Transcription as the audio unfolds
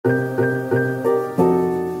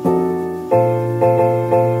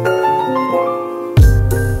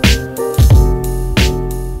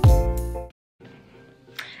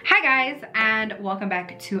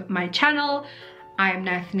to my channel. I am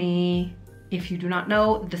Nathanie. If you do not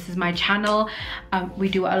know, this is my channel. We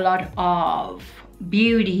do a lot of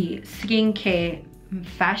beauty, skincare,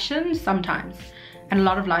 fashion sometimes, and a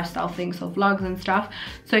lot of lifestyle things, so vlogs and stuff.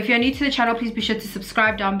 So if you're new to the channel, please be sure to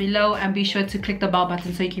subscribe down below and be sure to click the bell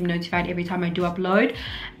button so you can be notified every time I do upload.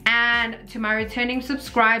 And to my returning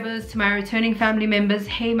subscribers, to my returning family members,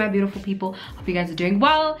 hey my beautiful people, hope you guys are doing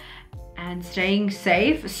well and staying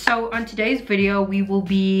safe. So on today's video,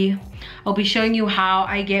 I'll be showing you how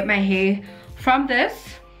I get my hair from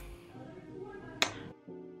this.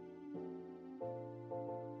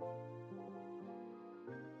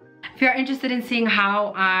 If you're interested in seeing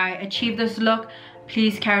how I achieve this look,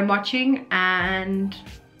 please carry on watching and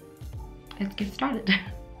let's get started.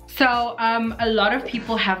 So a lot of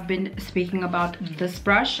people have been speaking about this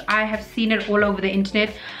brush. I have seen it all over the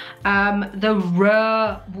internet. I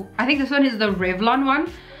think this one is the Revlon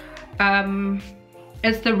one.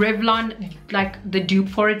 It's the Revlon, like the dupe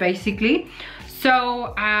for it basically.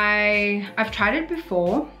 So I've tried it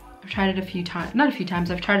before. I've tried it a few times, not a few times,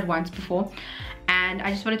 I've tried it once before. And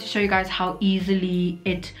I just wanted to show you guys how easily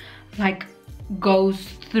it like goes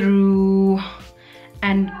through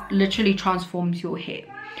and literally transforms your hair.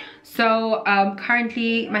 So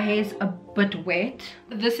currently my hair is a bit wet.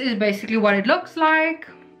 This is basically what it looks like.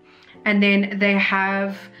 And then they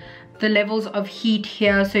have the levels of heat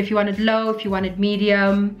here. So if you want it low, if you want it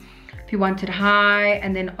medium, if you want it high,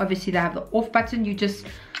 and then obviously they have the off button. You just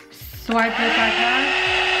swipe it like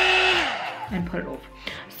that and put it off.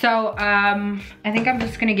 So I think I'm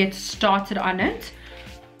just gonna get started on it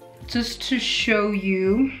just to show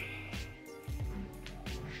you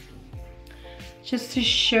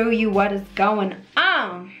what is going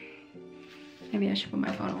on. Maybe I should put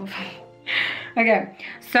my phone off. Okay,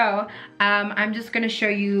 so I'm just gonna show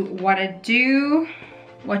you what I do,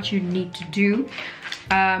 what you need to do.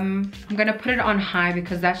 I'm gonna put it on high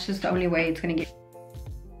because that's just the only way it's gonna get.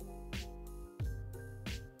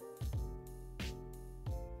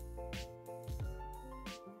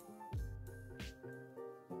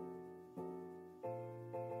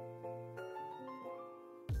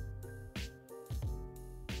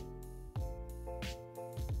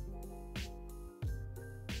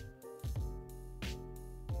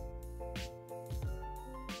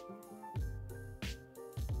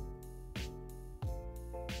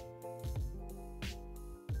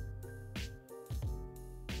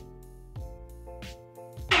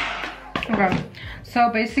 Okay, so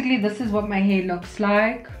basically this is what my hair looks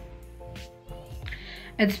like.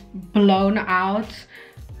 It's blown out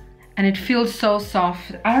and it feels so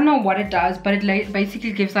soft. I don't know what it does, but it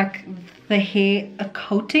basically gives like the hair a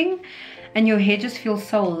coating and your hair just feels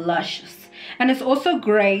so luscious. And it's also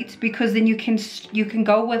great because then you can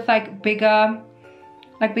go with like bigger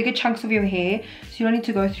chunks of your hair, so you don't need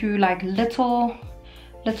to go through like little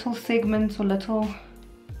segments or little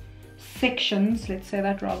sections, let's say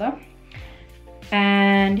that rather.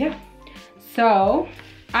 And yeah, so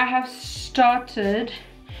I have started.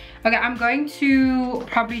 Okay, I'm going to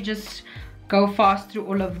probably just go fast through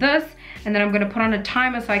all of this, and then I'm going to put on a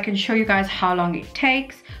timer so I can show you guys how long it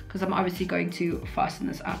takes, because I'm obviously going to fasten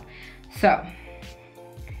this up. So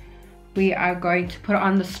we are going to put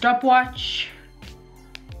on the stopwatch,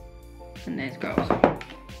 and there it goes.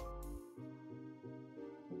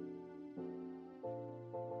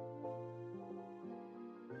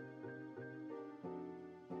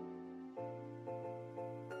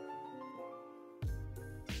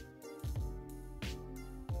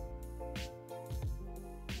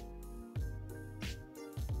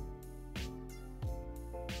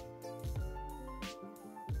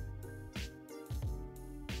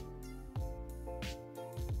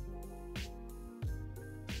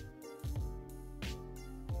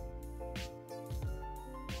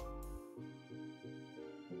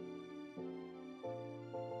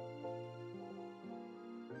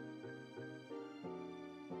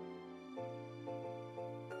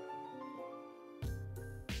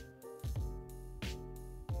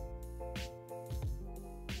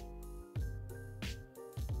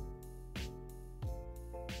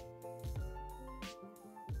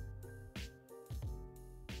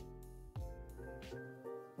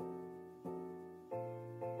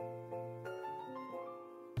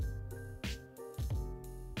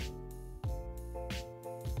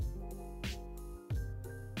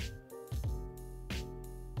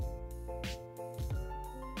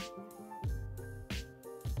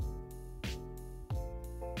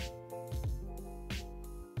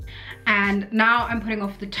 And now I'm putting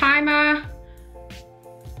off the timer.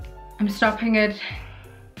 I'm stopping it.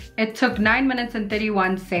 It took 9 minutes and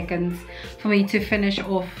 31 seconds for me to finish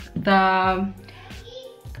off the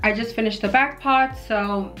I just finished the back part,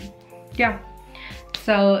 so yeah.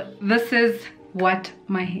 So this is what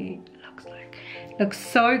my hair looks like. Looks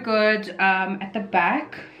so good. At the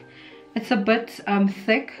back it's a bit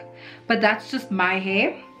thick, but that's just my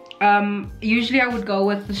hair. Usually I would go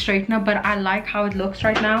with the straightener, but I like how it looks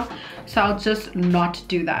right now, so I'll just not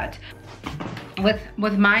do that.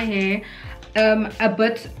 With my hair, a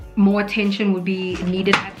bit more attention would be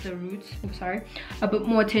needed at the roots. I'm sorry, a bit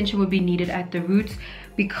more attention would be needed at the roots,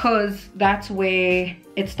 because that's where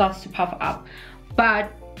it starts to puff up.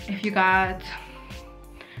 But if you got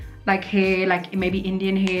like hair, like maybe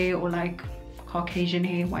Indian hair or like Caucasian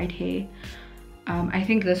hair, white hair, I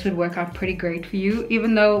think this would work out pretty great for you,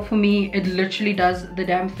 even though for me it literally does the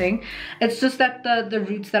damn thing. It's just that the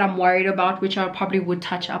roots that I'm worried about, which I probably would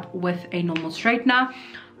touch up with a normal straightener.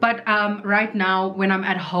 But right now when I'm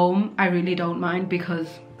at home, I really don't mind, because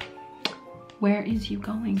where is you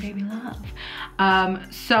going, baby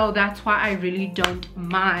love? So that's why I really don't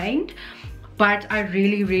mind. But I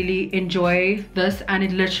really enjoy this, and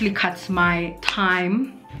it literally cuts my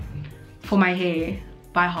time for my hair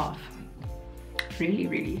by half.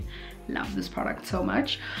 Really love this product so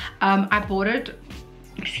much. I bought it,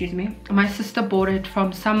 excuse me, my sister bought it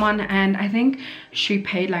from someone, and I think she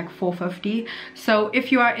paid like $4.50. So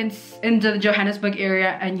if you are in the Johannesburg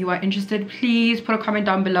area and you are interested, please put a comment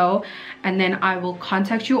down below, and then I will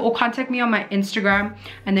contact you, or contact me on my Instagram,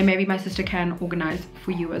 and then maybe my sister can organize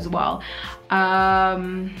for you as well.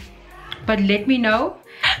 But let me know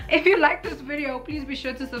if you like this video. Please be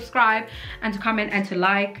sure to subscribe and to comment and to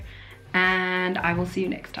like, and I will see you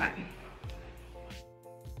next time.